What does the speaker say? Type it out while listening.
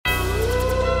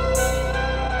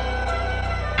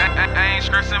I ain't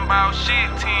stressing about shit,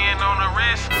 10 on the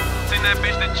wrist. Seen that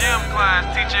bitch the gym class,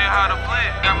 teach her how to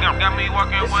flip. Got me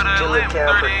walking with a limp,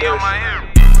 30 on my hip.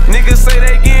 Niggas say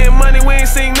they getting money, we ain't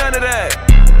seen none of that.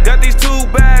 Got these two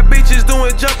bad bitches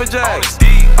doing jumping jacks.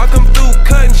 I come through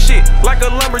cutting shit like a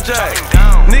lumberjack.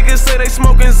 Niggas say they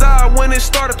smoking Zod when it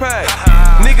started pack.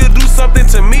 Nigga do something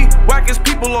to me, whack his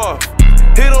people off.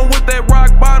 Hit him with that rock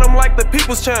bottom like the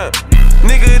people's champ.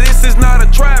 Nigga, this is not a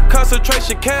trap,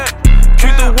 concentration camp.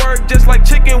 Treat the work just like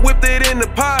chicken, whipped it in the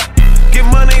pot. Get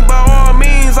money by all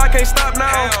means, I can't stop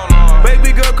now.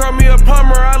 Baby girl call me a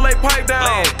plumber, I lay pipe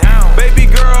down. Baby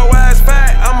girl ass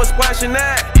fat, I'ma splashing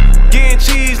that. Getting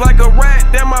cheese like a rat,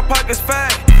 damn my pocket's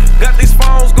fat. Got these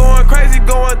phones going crazy,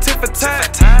 going tit for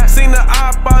tat. Seen the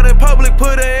op out in public,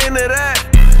 put her into that.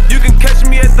 You can catch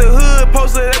me at the hood,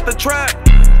 posted at the trap.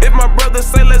 If my brother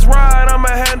say let's ride, I'ma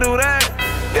handle that.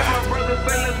 If my brother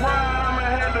say let's ride, I'ma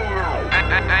handle it.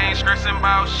 I ain't stressing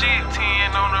about shit,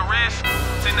 10 on the wrist.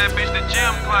 Seen that bitch the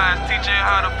gym class, teach her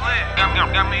how to flip.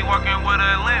 Got me walking with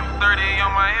a limp, 30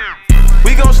 on my hip.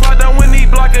 We gon' slide down Winnie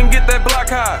block and get that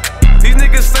block high. These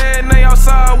niggas saying they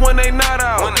outside when they not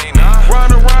out.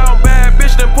 Run around, bad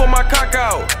bitch, then pull my cock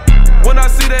out. When I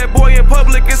see that boy in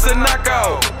public, it's a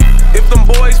knockout. If them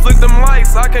boys flick them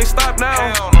lights, I can't stop now.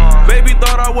 Baby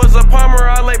thought I was a palmer,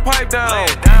 I lay pipe down.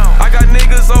 I got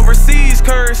niggas overseas,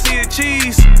 currency of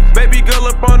cheese. Baby girl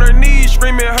up on her knees,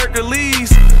 screaming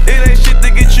Hercules. It ain't shit to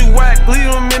get you whacked,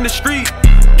 leave them in the street.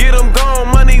 Get them gone,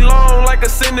 money long like a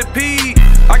centipede.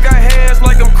 I got hands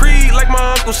like I'm Creed, like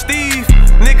my Uncle Steve.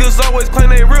 Niggas always claim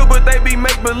they real, but they be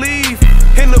make-believe.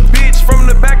 Hit the bitch from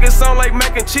the back, it sound like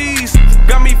mac and cheese.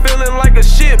 Got me feeling like a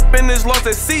ship in this lost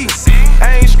at sea.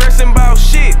 I ain't stressing about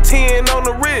shit, 10 on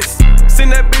the wrist.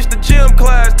 Send that bitch to gym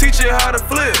class, teach her how to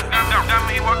flip. Got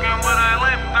me walking with a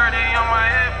limp, 30 on my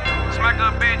hip. Smack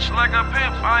a bitch like a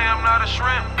pimp, I am not a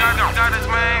shrimp. Got his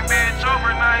main bitch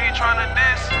over, now he tryna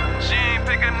diss. She ain't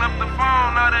picking up the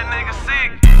phone, now that nigga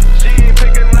sick.